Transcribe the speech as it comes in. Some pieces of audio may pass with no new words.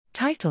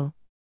Title: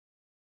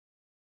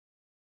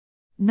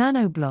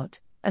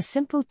 NanoBlot, a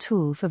simple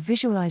tool for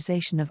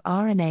visualization of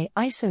RNA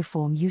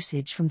isoform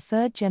usage from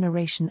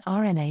third-generation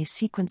RNA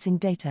sequencing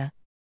data.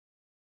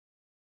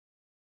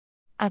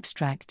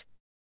 Abstract: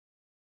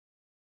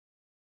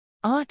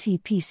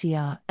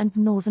 RT-PCR and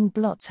northern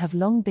blots have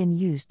long been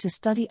used to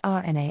study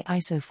RNA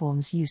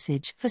isoforms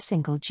usage for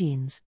single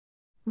genes.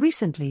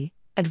 Recently,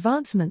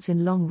 advancements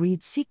in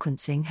long-read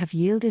sequencing have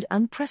yielded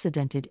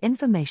unprecedented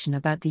information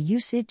about the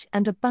usage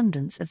and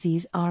abundance of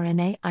these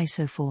RNA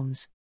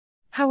isoforms.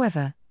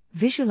 However,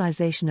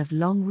 visualization of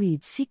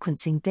long-read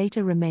sequencing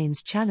data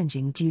remains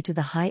challenging due to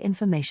the high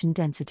information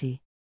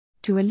density.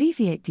 To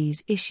alleviate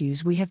these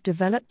issues, we have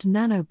developed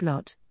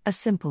NanoBlot, a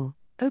simple,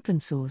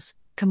 open-source,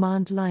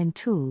 command-line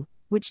tool,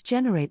 which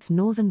generates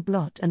northern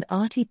blot and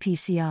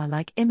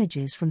RT-PCR-like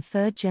images from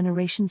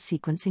third-generation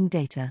sequencing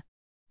data.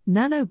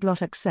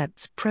 NanoBlot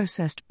accepts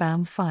processed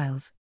BAM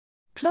files.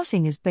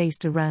 Plotting is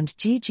based around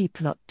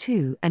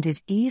ggplot2 and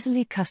is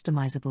easily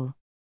customizable.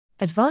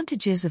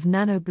 Advantages of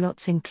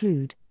NanoBlots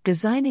include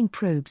designing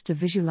probes to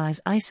visualize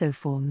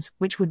isoforms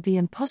which would be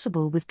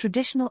impossible with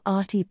traditional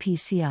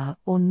RT-PCR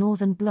or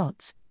northern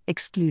blots,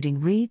 excluding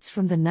reads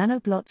from the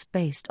nanoblots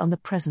based on the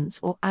presence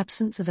or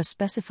absence of a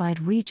specified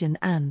region,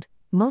 and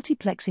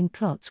multiplexing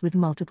plots with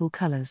multiple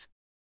colors.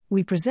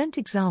 We present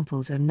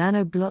examples of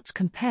nanoblots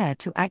compared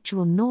to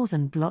actual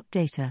northern blot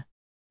data.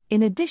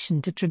 In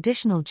addition to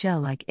traditional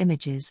gel-like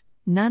images,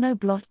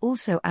 NanoBlot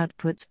also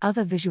outputs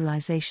other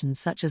visualizations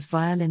such as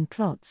violin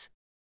plots.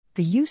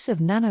 The use of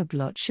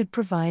NanoBlot should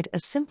provide a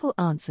simple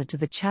answer to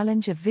the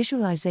challenge of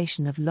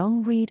visualization of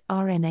long-read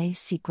RNA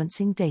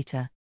sequencing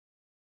data.